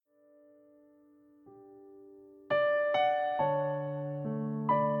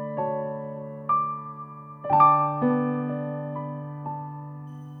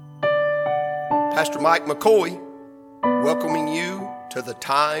Pastor Mike McCoy, welcoming you to the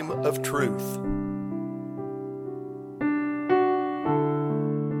Time of Truth.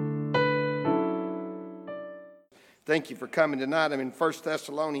 Thank you for coming tonight. I'm in 1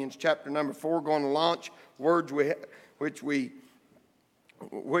 Thessalonians chapter number 4, going to launch words we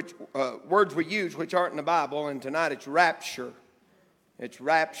use which aren't in the Bible, and tonight it's rapture. It's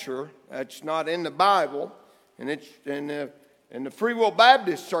rapture. That's not in the Bible, and it's in the Free Will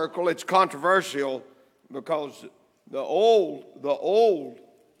Baptist circle. It's controversial because the old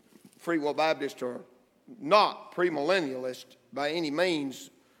Free Will Baptists are not premillennialist by any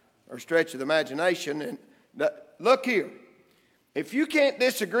means or stretch of the imagination. And look here, if you can't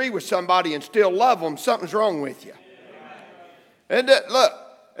disagree with somebody and still love them, something's wrong with you. And look,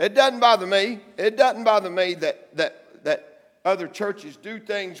 it doesn't bother me. It doesn't bother me that other churches do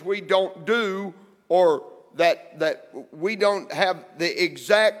things we don't do, or that we don't have the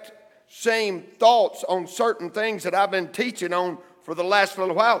exact same thoughts on certain things that I've been teaching on for the last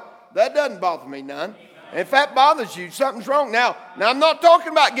little while. That doesn't bother me none. If that bothers you, something's wrong. Now I'm not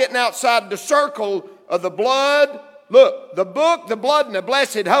talking about getting outside the circle of the blood. Look, the book, the blood, and the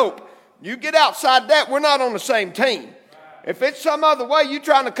blessed hope. You get outside that, we're not on the same team. If it's some other way, you're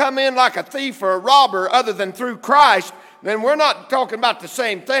trying to come in like a thief or a robber other than through Christ, then we're not talking about the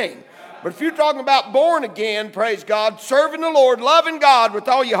same thing. But if you're talking about born again, praise God, serving the Lord, loving God with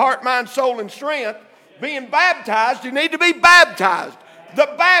all your heart, mind, soul, and strength, being baptized, you need to be baptized.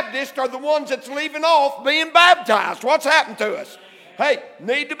 The Baptists are the ones that's leaving off being baptized. What's happened to us? Hey,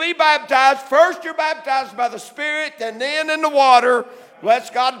 need to be baptized. First you're baptized by the Spirit, and then in the water.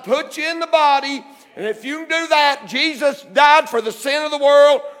 Bless God, put you in the body. And if you can do that, Jesus died for the sin of the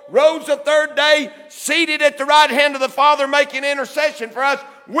world, rose the third day, seated at the right hand of the Father, making intercession for us.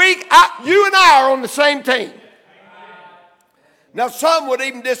 You and I are on the same team. Now, some would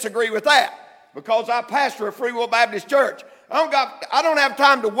even disagree with that because I pastor a Free Will Baptist church. I don't have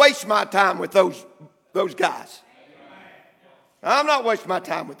time to waste my time with those guys. I'm not wasting my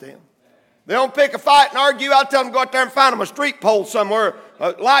time with them. They don't pick a fight and argue. I'll tell them to go out there and find them a street pole somewhere,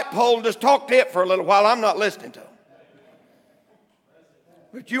 a light pole, and just talk to it for a little while. I'm not listening to them.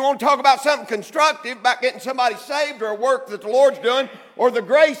 But you want to talk about something constructive, about getting somebody saved, or a work that the Lord's doing, or the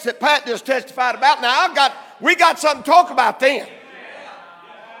grace that Pat just testified about. Now, we got something to talk about then.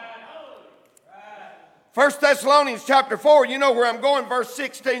 1 Thessalonians chapter 4, you know where I'm going, verse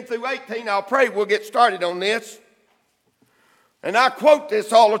 16 through 18. I'll pray we'll get started on this. And I quote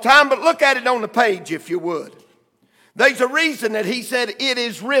this all the time, but look at it on the page if you would. There's a reason that he said it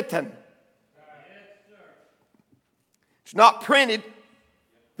is written. It's not printed,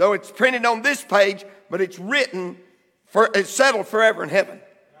 though it's printed on this page, but it's written, it's settled forever in heaven.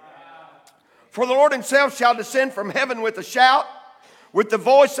 For the Lord himself shall descend from heaven with a shout, with the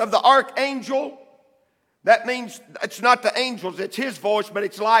voice of the archangel. That means it's not the angels, it's his voice, but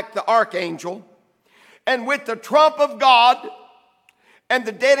it's like the archangel. And with the trump of God, and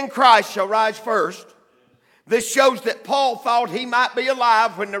the dead in Christ shall rise first. This shows that Paul thought he might be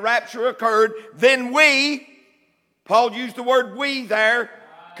alive when the rapture occurred. Then Paul used the word we there,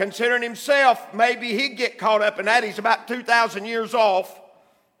 considering himself, maybe he'd get caught up in that. He's about 2,000 years off.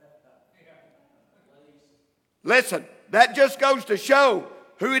 Listen, that just goes to show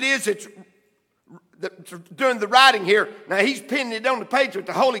who it is that's doing the writing here. Now, he's pinning it on the page with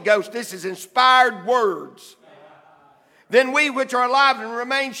the Holy Ghost. This is inspired words. Then we which are alive and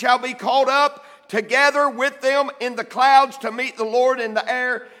remain shall be caught up together with them in the clouds to meet the Lord in the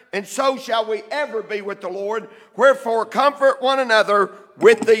air, and so shall we ever be with the Lord. Wherefore comfort one another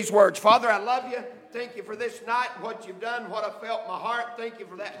with these words. Father, I love you. Thank you for this night, what you've done, what I felt in my heart. Thank you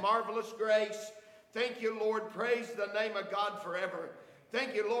for that marvelous grace. Thank you, Lord. Praise the name of God forever.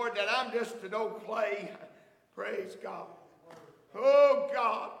 Thank you, Lord, that I'm just an old clay. Praise God. Oh,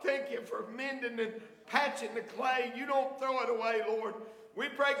 God, thank you for mending and patching the clay. You don't throw it away, Lord. We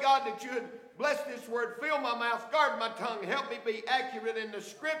pray, God, that you would bless this word, fill my mouth, guard my tongue, help me be accurate in the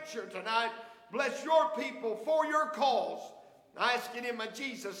scripture tonight. Bless your people for your cause. I ask it in my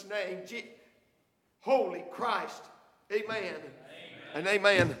Jesus' name, Holy Christ. Amen. Amen. And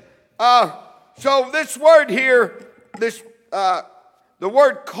amen. So this word here, the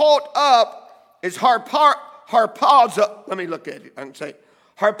word caught up is harpazo. Let me look at it. I can say it.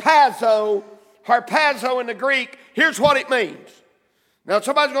 Harpazo in the Greek. Here's what it means. Now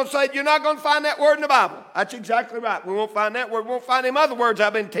somebody's going to say, you're not going to find that word in the Bible. That's exactly right. We won't find that word. We won't find them other words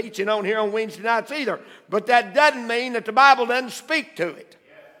I've been teaching on here on Wednesday nights either. But that doesn't mean that the Bible doesn't speak to it.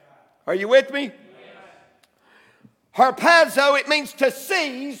 Are you with me? Harpazo, it means to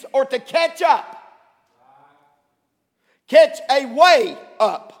seize or to catch up. Catch a way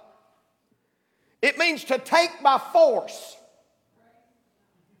up. It means to take by force.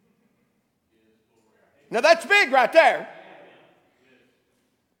 Now that's big right there.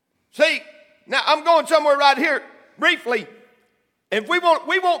 See, now I'm going somewhere right here briefly. If we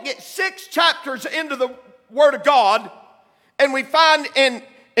won't get 6 chapters into the Word of God, and we find in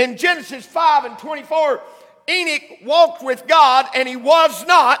Genesis 5 and 24, Enoch walked with God and he was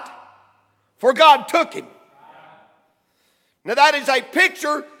not, for God took him. Now that is a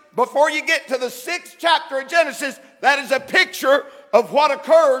picture, before you get to the 6th chapter of Genesis, that is a picture of what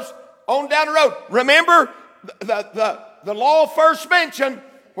occurs on down the road. Remember, the law first mentioned,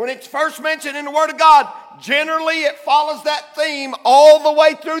 when it's first mentioned in the Word of God, generally it follows that theme all the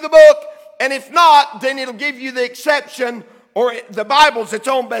way through the book. And if not, then it'll give you the exception, or the Bible's its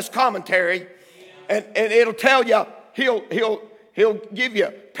own best commentary. And it'll tell you, he'll give you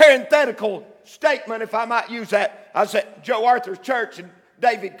a parenthetical statement, if I might use that. I was at Joe Arthur's church, and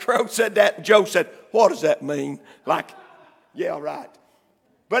David Crow said that, and Joe said, what does that mean? Like, yeah, right.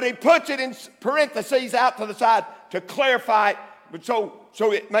 But he puts it in parentheses out to the side to clarify it, but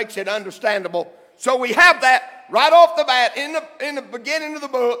so it makes it understandable. So we have that right off the bat in the beginning of the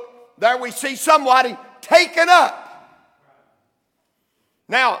book. There we see somebody taken up.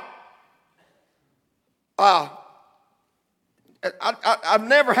 Now, I've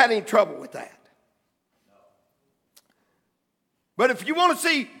never had any trouble with that. But if you want to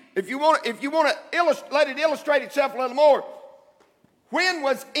see, if you want to let it illustrate itself a little more, when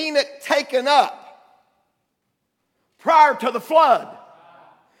was Enoch taken up? Prior to the flood.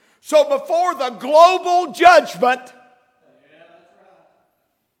 So before the global judgment,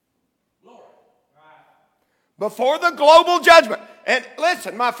 before the global judgment. And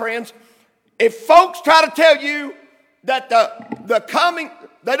listen, my friends, if folks try to tell you that the coming,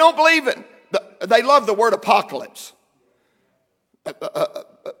 they don't believe it. They love the word apocalypse. But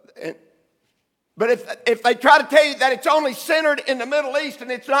if they try to tell you that it's only centered in the Middle East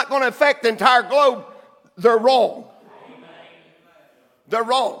and it's not going to affect the entire globe, they're wrong. They're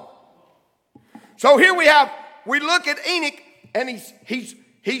wrong. So here we look at Enoch, and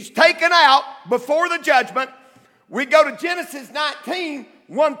he's taken out before the judgment. We go to Genesis 19,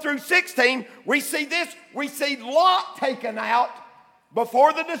 1 through 16. We see this. We see Lot taken out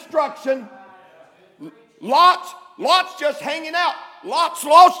before the destruction. Lot's just hanging out. Lot's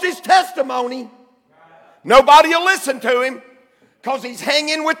lost his testimony. Nobody will listen to him because he's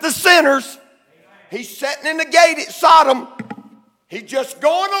hanging with the sinners. He's sitting in the gate at Sodom. He's just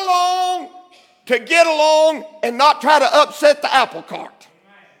going along to get along and not try to upset the apple cart.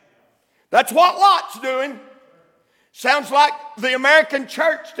 That's what Lot's doing. Sounds like the American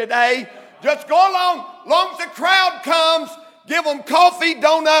church today. Just go along, long as the crowd comes, give them coffee,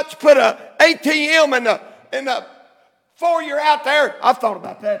 donuts, put an ATM in the foyer out there. I've thought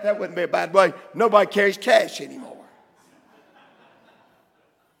about that. That wouldn't be a bad way. Nobody carries cash anymore.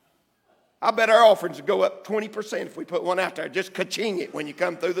 I bet our offerings would go up 20% if we put one out there. Just ka-ching it when you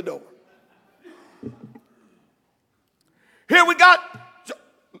come through the door. Here we got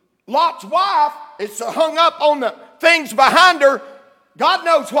Lot's wife is hung up on the things behind her. God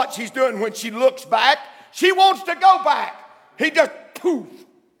knows what she's doing when she looks back. She wants to go back. He just, poof,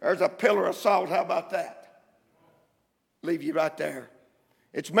 there's a pillar of salt. How about that? Leave you right there.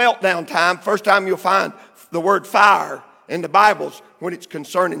 It's meltdown time. First time you'll find the word fire in the Bibles when it's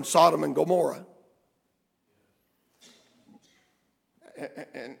concerning Sodom and Gomorrah.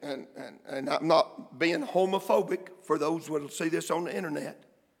 And I'm not being homophobic for those who will see this on the internet.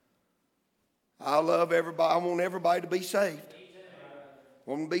 I love everybody. I want everybody to be saved. I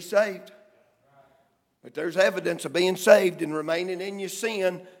want them to be saved. But there's evidence of being saved, and remaining in your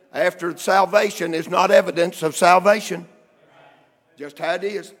sin after salvation is not evidence of salvation. Just how it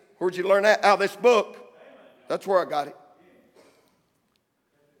is. Where'd you learn that? Out of this book. That's where I got it.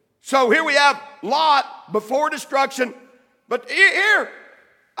 So here we have Lot before destruction. But here,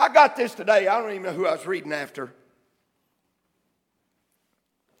 I got this today. I don't even know who I was reading after.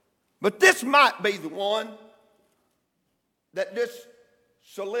 But this might be the one that just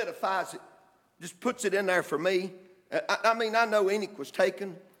solidifies it, just puts it in there for me. I mean, I know Enoch was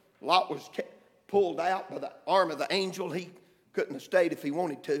taken. Lot was pulled out by the arm of the angel. He couldn't have stayed if he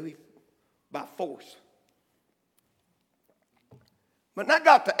wanted to, by force. But I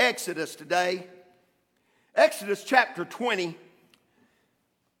got to Exodus today. Exodus chapter 20.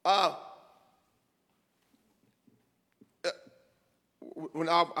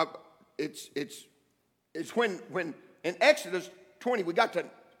 It's when in Exodus 20 we got the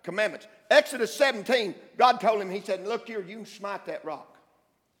commandments. Exodus 17, God told him, he said, look here, you can smite that rock.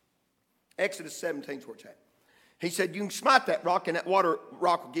 Exodus 17 is where it's at. He said, you can smite that rock and that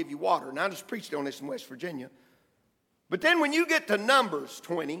rock will give you water. And I just preached on this in West Virginia. But then when you get to Numbers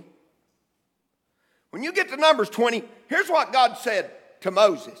 20, here's what God said to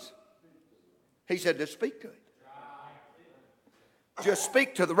Moses. He said, just speak to it. Just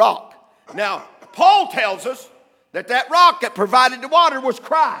speak to the rock. Now, Paul tells us that rock that provided the water was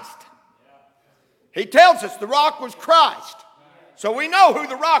Christ. He tells us the rock was Christ. So we know who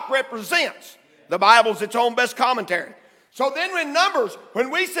the rock represents. The Bible's its own best commentary. So then in Numbers, when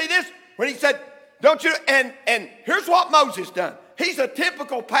we see this, when he said, don't you, and here's what Moses done. He's a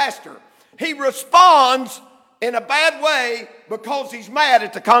typical pastor. He responds in a bad way because he's mad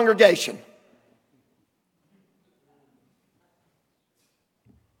at the congregation.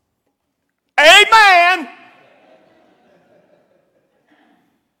 Amen.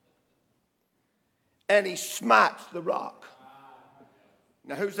 And he smites the rock.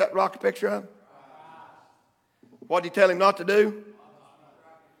 Now who's that rock a picture of? What did he tell him not to do?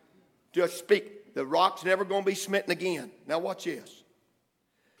 Just speak. The rock's never going to be smitten again. Now watch this.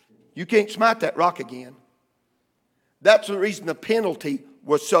 You can't smite that rock again. That's the reason the penalty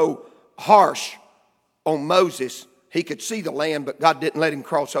was so harsh on Moses. He could see the land, but God didn't let him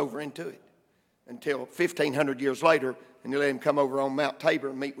cross over into it until 1,500 years later, and he let him come over on Mount Tabor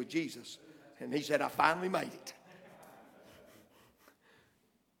and meet with Jesus. And he said, I finally made it.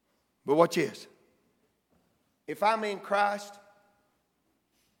 But watch this. If I'm in Christ,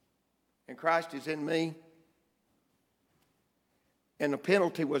 and Christ is in me, and the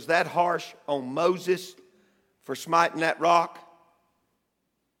penalty was that harsh on Moses for smiting that rock,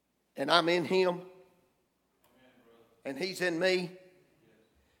 and I'm in him, and he's in me,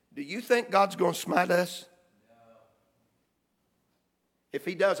 do you think God's going to smite us? If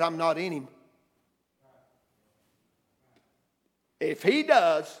he does, I'm not in him. If he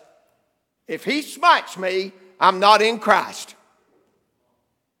does, if he smites me, I'm not in Christ.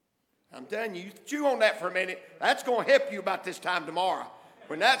 I'm telling you, chew on that for a minute. That's going to help you about this time tomorrow.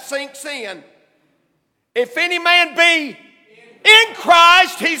 When that sinks in, if any man be in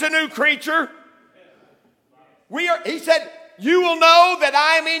Christ, he's a new creature. He said, you will know that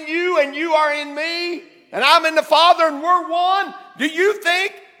I am in you and you are in me and I'm in the Father and we're one. Do you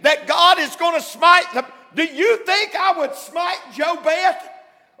think that God is going to smite do you think I would smite Jobeth?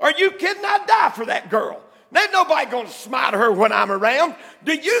 Are you kidding? I'd die for that girl. There's nobody going to smite her when I'm around.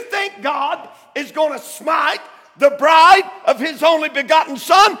 Do you think God is going to smite the bride of his only begotten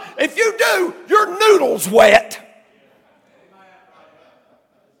son? If you do, your noodle's wet.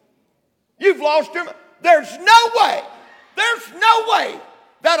 You've lost your mind. There's no way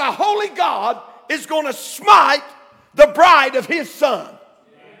that a holy God is going to smite the bride of his son.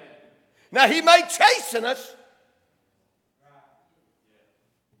 Now, he may chasten us.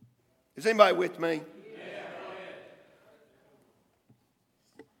 Is anybody with me?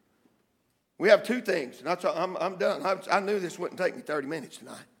 We have two things. And that's, I'm done. I knew this wouldn't take me 30 minutes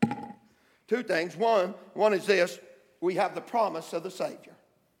tonight. Two things. One is this. We have the promise of the Savior.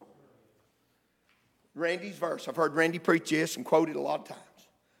 Randy's verse. I've heard Randy preach this and quote it a lot of times.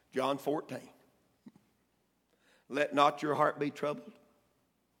 John 14. Let not your heart be troubled.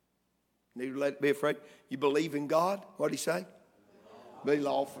 Neither let it be afraid. You believe in God. What did he say?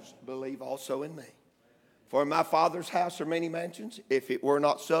 Believe also in me. For in my Father's house are many mansions. If it were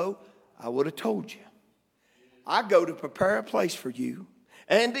not so, I would have told you. I go to prepare a place for you.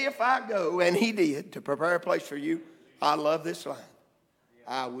 And if I go, and he did, to prepare a place for you, I love this line.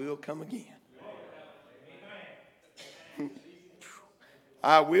 I will come again.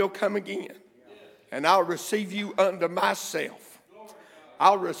 I will come again. And I'll receive you unto myself.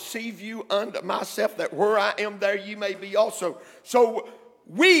 I'll receive you unto myself, that where I am, there you may be also. So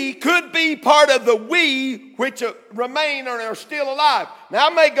we could be part of the we which remain and are still alive. Now, I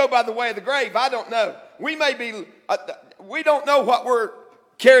may go by the way of the grave. I don't know. We may be, we don't know what we're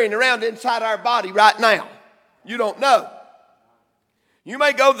carrying around inside our body right now. You don't know. You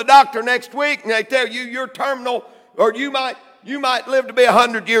may go to the doctor next week and they tell you you're terminal, or you might live to be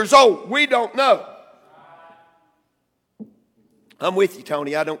 100 years old. We don't know. I'm with you,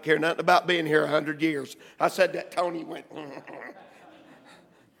 Tony. I don't care nothing about being here 100 years. I said that. Tony went.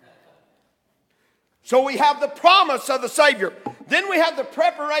 So we have the promise of the Savior. Then we have the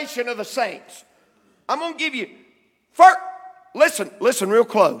preparation of the saints. I'm going to give you, first, listen real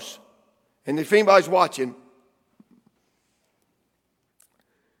close. And if anybody's watching,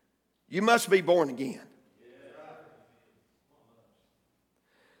 you must be born again.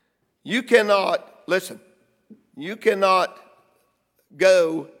 You cannot, listen, you cannot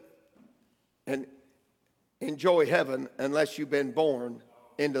go and enjoy heaven unless you've been born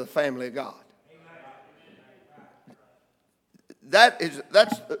into the family of God. that's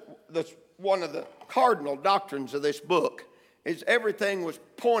one of the cardinal doctrines of this book, is everything was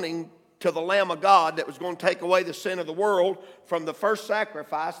pointing to the Lamb of God that was going to take away the sin of the world from the first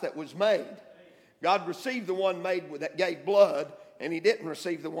sacrifice that was made. God received the one made that gave blood, and he didn't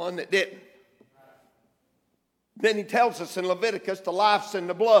receive the one that didn't. Then he tells us in Leviticus, the life's in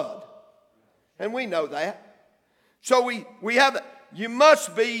the blood. And we know that. So we have, you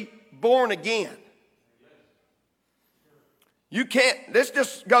must be born again. You can't, this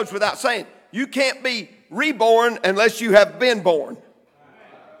just goes without saying, you can't be reborn unless you have been born.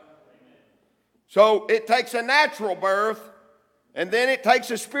 So it takes a natural birth, and then it takes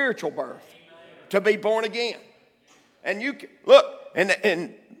a spiritual birth to be born again. And you look,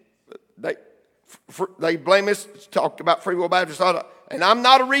 and they blame us, talked about Free Will Baptist, and I'm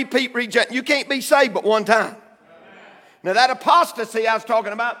not a repeat reject. You can't be saved but one time. Now that apostasy I was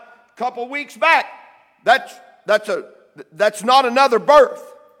talking about a couple weeks back, that's not another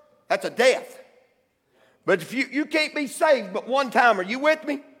birth. That's a death. But if you can't be saved but one time, are you with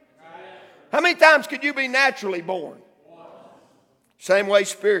me? How many times could you be naturally born? Same way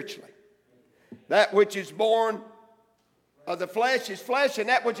spiritually. That which is born of the flesh is flesh, and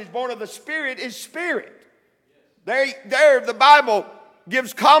that which is born of the spirit is spirit. There the Bible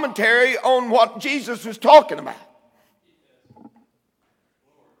gives commentary on what Jesus was talking about.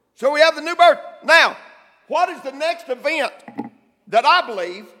 So we have the new birth. Now, what is the next event that I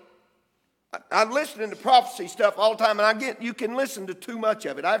believe? I'm listening to prophecy stuff all the time, and you can listen to too much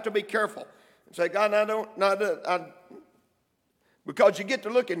of it. I have to be careful and say, God, because you get to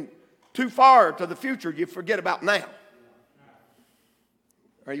looking too far to the future, you forget about now.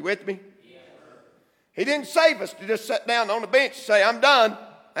 Are you with me? Yes, he didn't save us to just sit down on the bench and say, I'm done.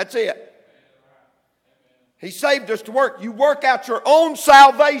 That's it. He saved us to work. You work out your own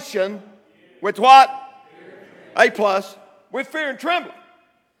salvation with what? A+, with fear and trembling.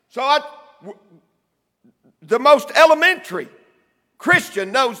 So the most elementary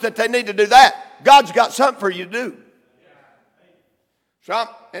Christian knows that they need to do that. God's got something for you to do. So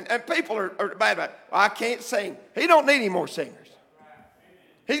and people are bad about it. Well, I can't sing. He don't need any more singers.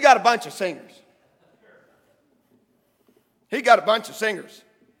 He's got a bunch of singers. He got a bunch of singers.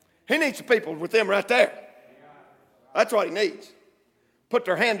 He needs some people with them right there. That's what he needs. Put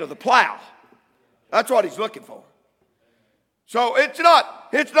their hand to the plow. That's what he's looking for. So it's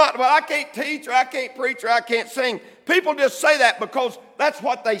not, well, I can't teach or I can't preach or I can't sing. People just say that because that's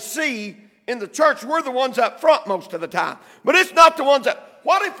what they see in the church. We're the ones up front most of the time. But it's not the ones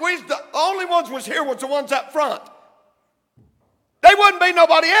what if the only ones was here was the ones up front? There wouldn't be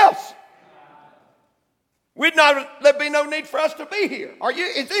nobody else. There'd be no need for us to be here.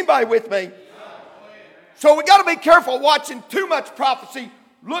 Is anybody with me? So we got to be careful watching too much prophecy.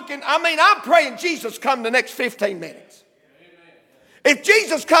 I'm praying Jesus come the next 15 minutes. If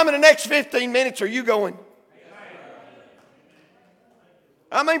Jesus come in the next 15 minutes, are you going?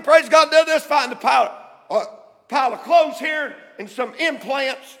 Praise God, they'll just find a pile of clothes here and some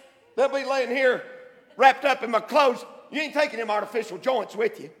implants. They'll be laying here wrapped up in my clothes. You ain't taking them artificial joints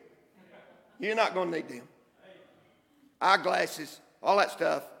with you. You're not going to need them. Eyeglasses, all that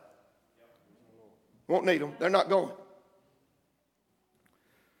stuff. Won't need them. They're not going.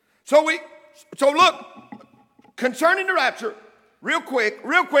 So look, concerning the rapture, real quick,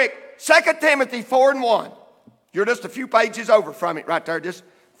 2 Timothy 4:1. You're just a few pages over from it right there. Just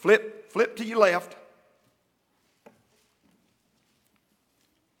flip to your left.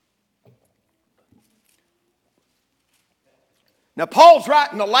 Now Paul's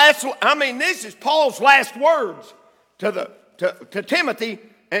writing this is Paul's last words to Timothy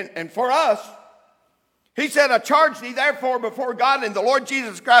and for us. He said, I charge thee therefore before God and the Lord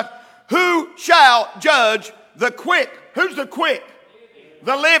Jesus Christ, who shall judge the quick. Who's the quick?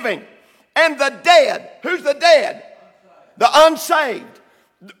 The living. And the dead. Who's the dead? The unsaved.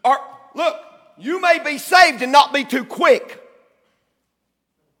 Look, you may be saved and not be too quick.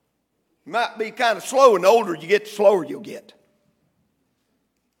 You might be kind of slow, and the older you get, the slower you'll get.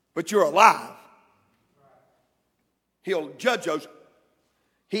 But you're alive. He'll judge those.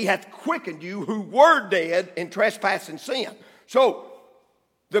 He hath quickened you who were dead in trespass and sin. So,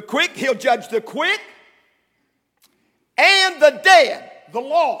 the quick, he'll judge the quick and the dead, the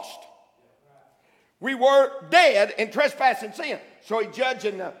lost. We were dead in trespass and sin. So he's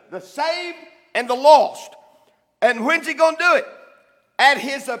judging the saved and the lost. And when's he going to do it? At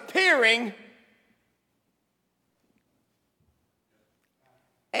his appearing.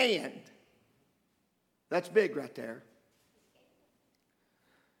 And. That's big right there.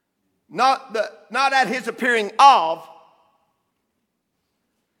 Not at his appearing of.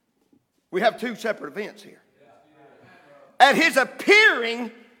 We have two separate events here. at his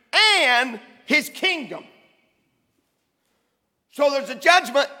appearing and his kingdom. So there's a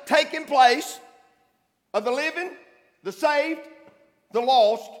judgment taking place of the living, the saved, the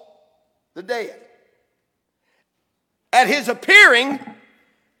lost, the dead. At his appearing,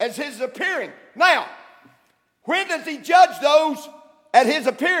 as his appearing. Now, when does he judge those at his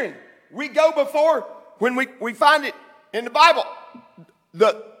appearing? We go before, when we find it in the Bible,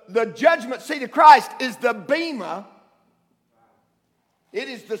 the judgment seat of Christ is the bema. It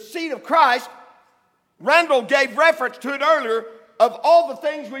is the seat of Christ. Randall gave reference to it earlier of all the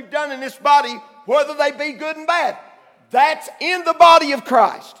things we've done in this body, whether they be good and bad. That's in the body of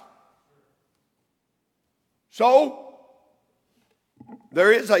Christ. So,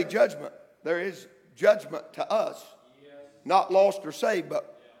 there is a judgment. There is judgment to us. Not lost or saved,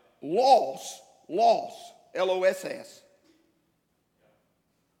 but loss, L-O-S-S.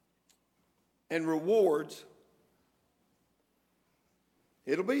 And rewards,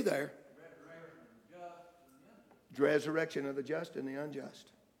 it'll be there. Resurrection of the just and the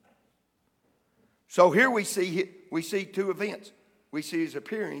unjust. So here we see two events. We see his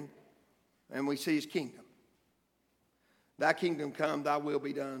appearing and we see his kingdom. Thy kingdom come, thy will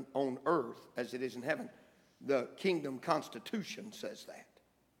be done on earth as it is in heaven. The kingdom constitution says that.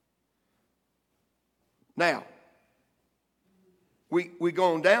 Now, we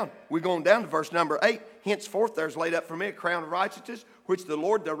go on down. We're going down to verse number 8. Henceforth there's laid up for me a crown of righteousness, which the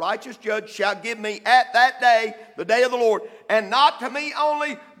Lord, the righteous judge, shall give me at that day, the day of the Lord. And not to me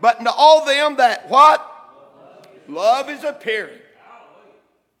only, but unto all them that, what? Love his appearing.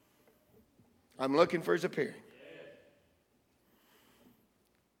 I'm looking for his appearing.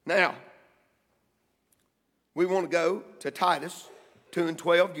 Now, we want to go to Titus 2 and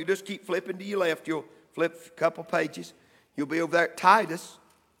 12. You just keep flipping to your left. You'll flip a couple pages. You'll be over there at Titus.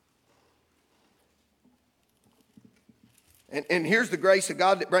 And here's the grace of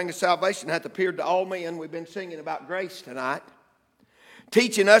God that bringeth salvation hath appeared to all men. We've been singing about grace tonight.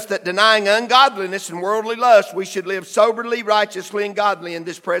 Teaching us that denying ungodliness and worldly lust, we should live soberly, righteously, and godly in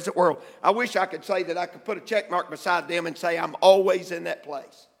this present world. I wish I could say that I could put a check mark beside them and say I'm always in that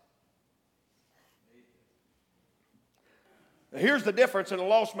place. Now here's the difference in a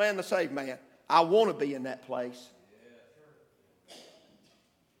lost man and the saved man. I want to be in that place.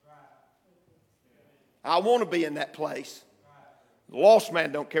 I want to be in that place. The lost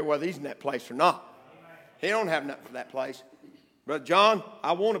man don't care whether he's in that place or not. He don't have nothing for that place. Brother John,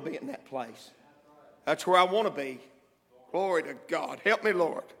 I want to be in that place. That's where I want to be. Glory to God. Help me,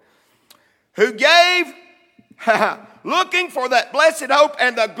 Lord. Who gave, looking for that blessed hope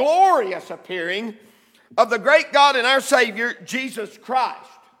and the glorious appearing of the great God and our Savior, Jesus Christ.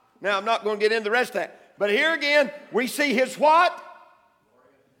 Now, I'm not going to get into the rest of that. But here again, we see his what?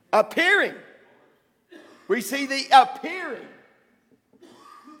 Appearing. We see the appearing.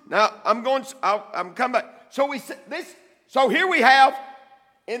 Now, I'm coming back. So we see this. So here we have,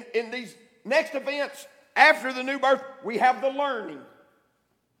 in these next events after the new birth, we have the learning.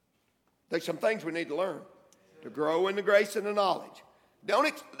 There's some things we need to learn to grow in the grace and the knowledge.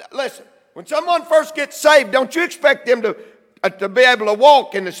 Listen, when someone first gets saved, don't you expect them to be able to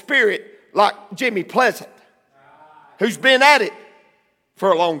walk in the Spirit like Jimmy Pleasant, who's been at it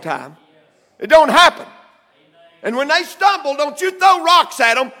for a long time. It don't happen. And when they stumble, don't you throw rocks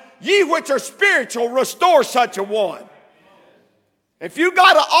at them. Ye which are spiritual, restore such a one. If you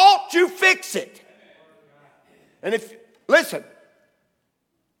got an alt, you fix it. And listen,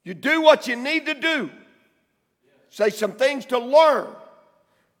 you do what you need to do. Say some things to learn.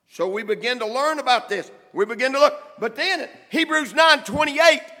 So we begin to learn about this. We begin to look. But then Hebrews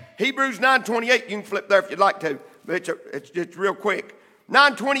 9:28, you can flip there if you'd like to. But it's just real quick.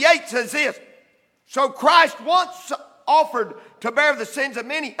 9:28 says this. So Christ once offered to bear the sins of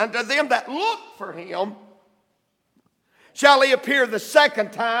many, unto them that look for him shall he appear the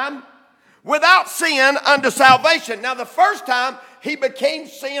second time without sin unto salvation. Now the first time he became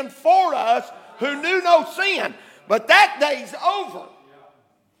sin for us who knew no sin. But that day's over.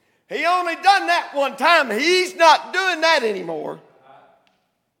 He only done that one time. He's not doing that anymore.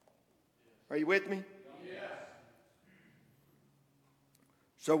 Are you with me?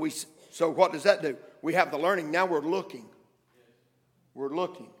 So what does that do? We have the learning. Now we're looking. We're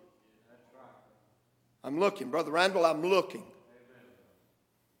looking. I'm looking. Brother Randall, I'm looking.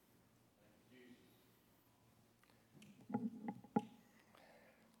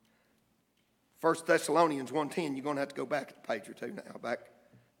 1 Thessalonians 1:10, you're going to have to go back a page or two now.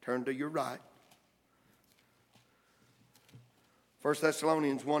 Turn to your right. 1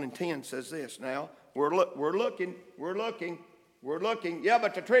 Thessalonians 1:10 says this. Now, we're looking. Yeah,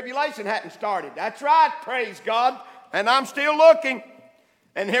 but the tribulation hadn't started. That's right, praise God. And I'm still looking.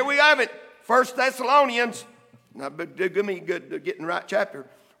 And here we have it. 1 Thessalonians. Now, give me good to get in the right chapter.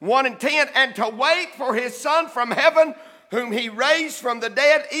 1 and 10. And to wait for his Son from heaven, whom he raised from the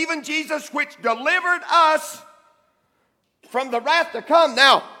dead, even Jesus, which delivered us from the wrath to come.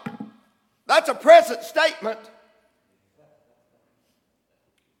 Now, that's a present statement.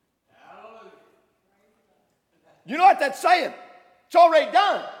 You know what that's saying? It's already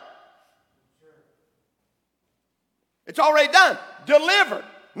done. It's already done. Delivered.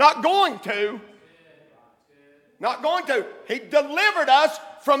 Not going to. Not going to. He delivered us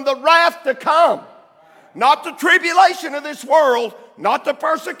from the wrath to come. Not the tribulation of this world. Not the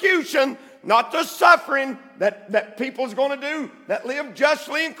persecution. Not the suffering that people's going to do that live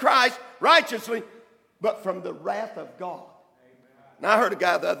justly in Christ, righteously. But from the wrath of God. Now, I heard a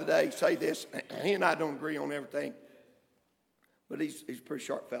guy the other day say this. He and I don't agree on everything. But he's a pretty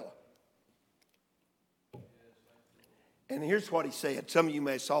sharp fellow. And here's what he said. Some of you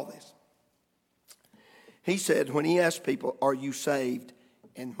may have saw this. He said, when he asked people, are you saved?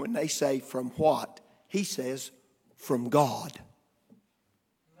 And when they say, from what? He says, from God.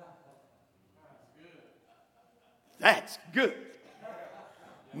 That's good.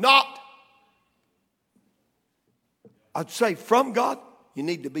 Not, I'd say from God, you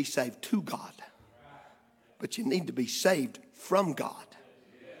need to be saved to God. But you need to be saved from God.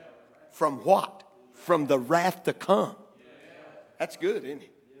 From what? From the wrath to come. That's good, isn't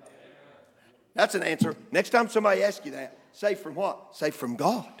it? That's an answer. Next time somebody asks you that, say from what? Say from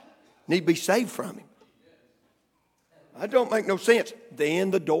God. Need to be saved from him. That don't make no sense.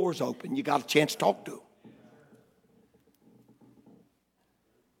 Then the door's open. You got a chance to talk to him.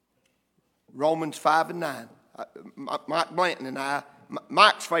 Romans 5 and 9. Mike Blanton and I,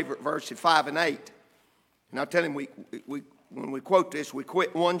 Mike's favorite verse is 5 and 8. And I tell him, when we quote this, we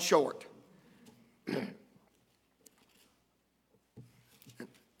quit one short.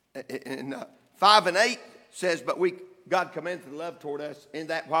 And 5 and 8 says, but God commended the love toward us in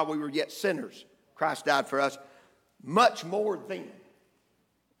that while we were yet sinners, Christ died for us. Much more than.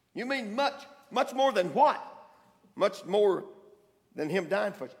 You mean much more than what? Much more than him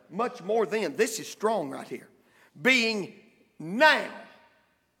dying for us. Much more than. This is strong right here. Being now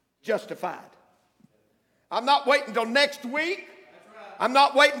justified. I'm not waiting until next week. I'm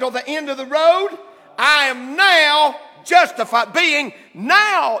not waiting until the end of the road. I am now justified. Being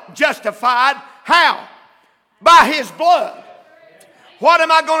now justified. How? By his blood. What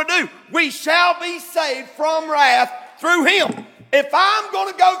am I going to do? We shall be saved from wrath through him. If I'm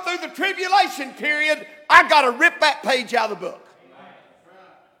going to go through the tribulation period, I got to rip that page out of the book.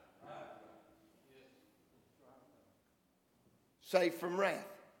 Saved from wrath.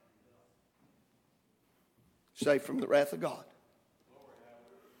 Saved from the wrath of God.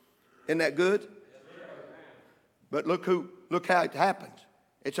 Isn't that good? But look how it happens.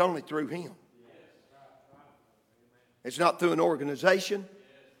 It's only through him. It's not through an organization.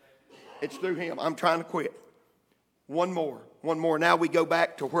 It's through him. I'm trying to quit. One more. Now we go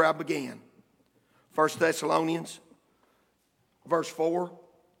back to where I began. 1 Thessalonians, verse 4.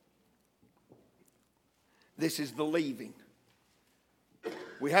 This is the leaving.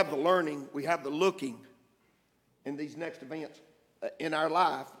 We have the learning. We have the looking in these next events in our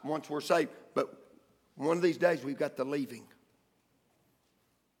life once we're saved. But one of these days we've got the leaving.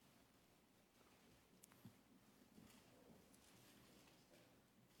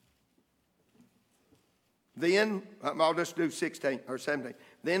 Then, I'll just do 16 or 17.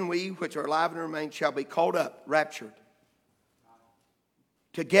 Then we which are alive and remain shall be caught up, raptured,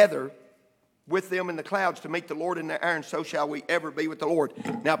 together with them in the clouds to meet the Lord in the air, and so shall we ever be with the Lord.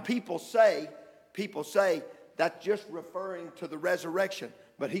 Now people say that's just referring to the resurrection.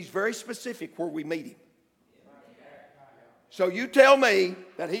 But he's very specific where we meet him. So you tell me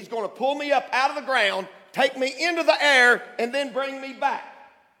that he's going to pull me up out of the ground, take me into the air, and then bring me back.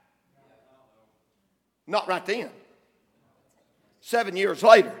 Not right then. 7 years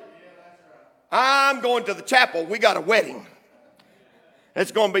later. I'm going to the chapel. We got a wedding.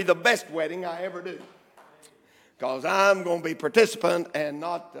 It's going to be the best wedding I ever do. Because I'm going to be participant and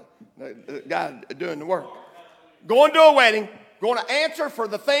not the guy doing the work. Going to a wedding. Going to answer for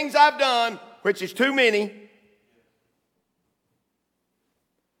the things I've done, which is too many.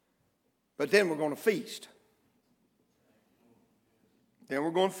 But then we're going to feast. Then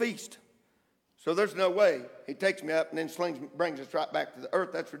we're going to feast. So there's no way he takes me up and then brings us right back to the earth.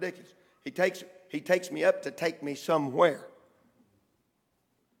 That's ridiculous. He takes me up to take me somewhere.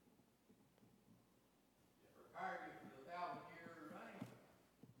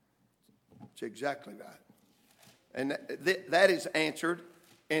 That's exactly right. And that is answered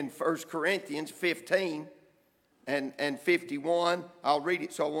in 1 Corinthians 15 and 51. I'll read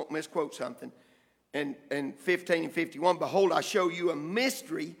it so I won't misquote something. And 15 and 51, behold, I show you a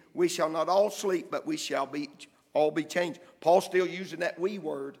mystery. We shall not all sleep, but we shall all be changed. Paul's still using that we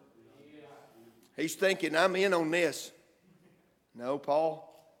word. He's thinking, I'm in on this. No, Paul,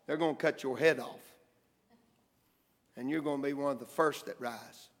 they're going to cut your head off. And you're going to be one of the first that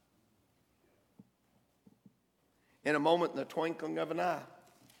rise. In a moment, in the twinkling of an eye.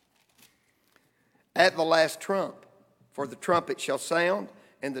 At the last trump, for the trumpet shall sound,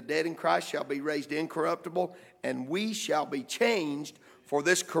 and the dead in Christ shall be raised incorruptible, and we shall be changed. For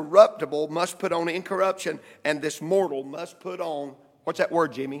this corruptible must put on incorruption, and this mortal must put on, what's that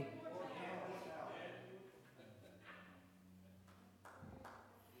word, Jimmy?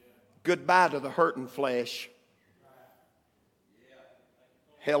 Goodbye to the hurting flesh.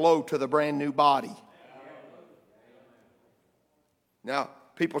 Hello to the brand new body. Now,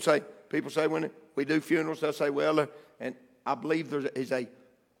 people say when we do funerals, they'll say, well, and I believe there is a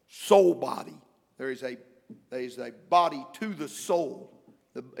soul body. There is a body to the soul.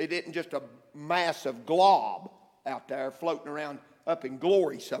 It isn't just a massive glob out there floating around up in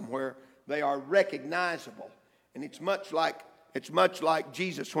glory somewhere. They are recognizable. And it's much like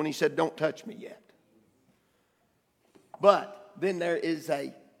Jesus when he said, don't touch me yet. But then there is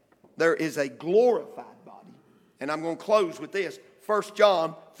a glorified body. And I'm going to close with this. 1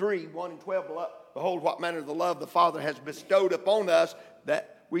 John 3, 1 and 12. Behold, what manner of the love the Father has bestowed upon us,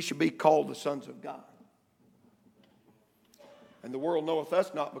 that we should be called the sons of God. And the world knoweth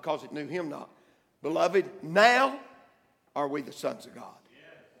us not, because it knew him not. Beloved, now are we the sons of God.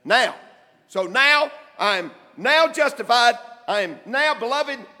 Now. So now, I am now justified. I am now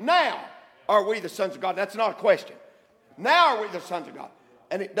beloved. Now are we the sons of God. That's not a question. Now are we the sons of God.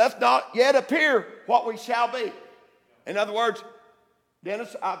 And it doth not yet appear what we shall be. In other words,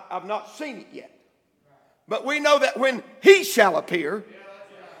 Dennis, I've not seen it yet. But we know that when he shall appear,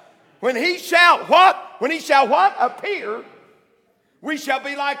 when he shall what? When he shall what? Appear, we shall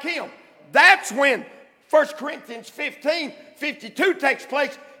be like him. That's when 1 Corinthians 15:52 takes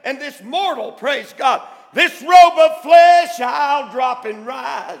place. And this mortal, praise God, this robe of flesh I'll drop and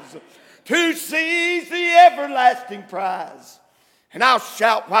rise to seize the everlasting prize. And I'll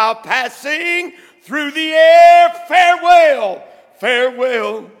shout while passing through the air, farewell,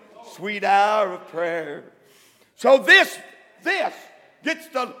 farewell, sweet hour of prayer. So this gets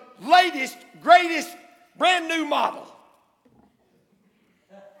the latest, greatest, brand new model.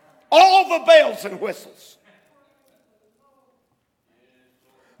 All the bells and whistles.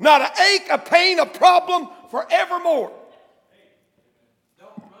 Not an ache, a pain, a problem forevermore.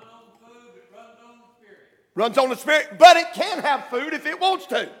 Runs on the Spirit, but it can have food if it wants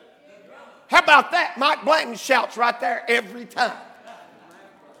to. How about that? Mike Blanton shouts right there every time.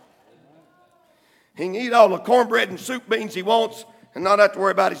 He can eat all the cornbread and soup beans he wants and not have to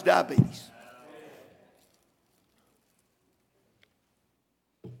worry about his diabetes.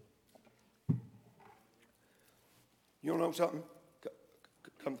 You want to know something?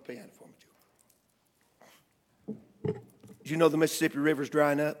 Come to the piano for me, Joe. Did you know the Mississippi River's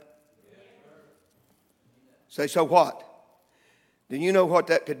drying up? Say, so what? Do you know what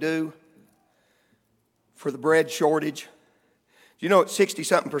that could do for the bread shortage? Do you know that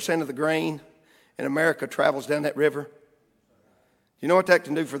 60-something% of the grain in America travels down that river? You know what that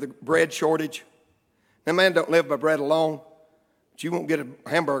can do for the bread shortage? That man don't live by bread alone, but you won't get a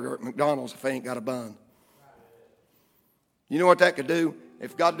hamburger at McDonald's if they ain't got a bun. You know what that could do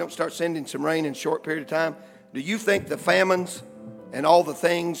if God don't start sending some rain in a short period of time? Do you think the famines and all the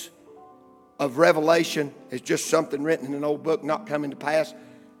things of Revelation is just something written in an old book not coming to pass?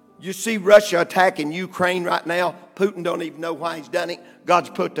 You see Russia attacking Ukraine right now. Putin don't even know why he's done it.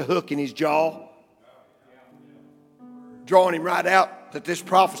 God's put the hook in his jaw, drawing him right out that this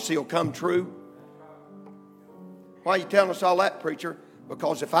prophecy will come true. Why are you telling us all that, preacher?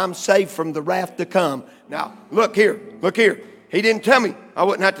 Because if I'm saved from the wrath to come. Now, look here. He didn't tell me I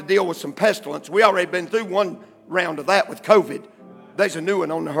wouldn't have to deal with some pestilence. We already been through one round of that with COVID. There's a new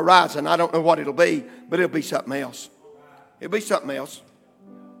one on the horizon. I don't know what it'll be, but it'll be something else. It'll be something else.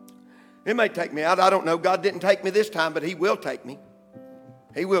 It may take me out. I don't know. God didn't take me this time, but he will take me.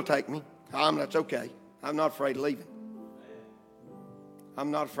 He will take me. That's okay. I'm not afraid of leaving.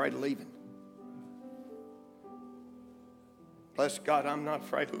 I'm not afraid of leaving. Bless God, I'm not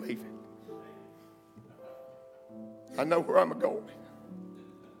afraid of leaving. I know where I'm going.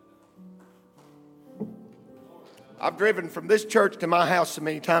 I've driven from this church to my house so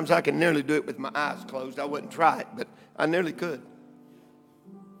many times I can nearly do it with my eyes closed. I wouldn't try it, but I nearly could.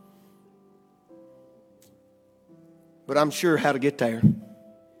 But I'm sure how to get there.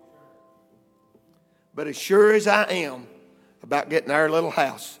 But as sure as I am about getting our little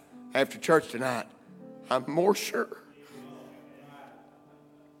house after church tonight, I'm more sure.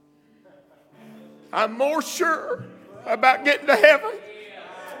 I'm more sure about getting to heaven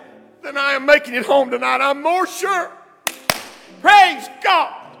than I am making it home tonight. I'm more sure. Praise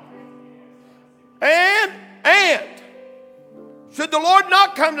God. And should the Lord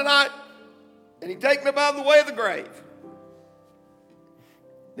not come tonight and He take me above the way of the grave,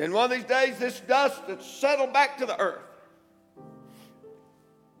 then one of these days this dust that's settled back to the earth.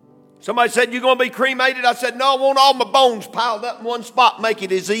 Somebody said, "You're going to be cremated?" I said, "No, I want all my bones piled up in one spot, make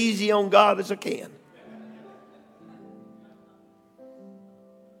it as easy on God as I can."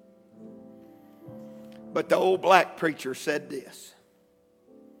 But the old black preacher said this: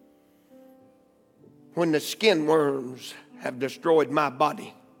 when the skin worms have destroyed my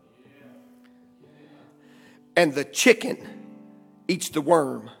body, and the chicken eats the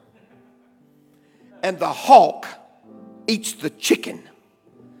worm, and the hawk eats the chicken,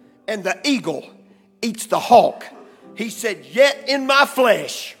 and the eagle eats the hawk, he said, "Yet in my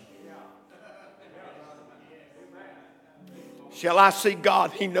flesh shall I see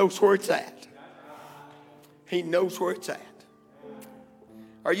God." He knows where it's at. He knows where it's at.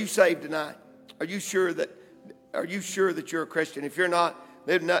 Are you saved tonight? Are you sure that you're a Christian? If you're not,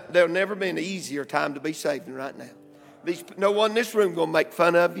 there'll never be an easier time to be saved than right now. No one in this room going to make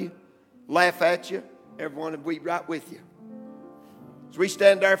fun of you, laugh at you. Everyone will be right with you. As we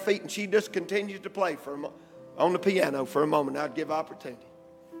stand to our feet and she just continues to play on the piano for a moment, I'd give opportunity.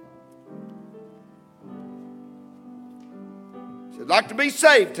 If you'd like to be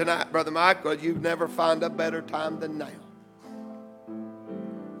saved tonight, Brother Mike, well, you'd never find a better time than now.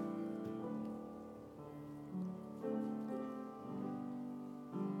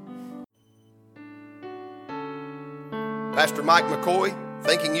 Pastor Mike McCoy,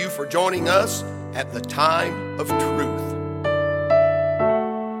 thanking you for joining us at the Time of Truth.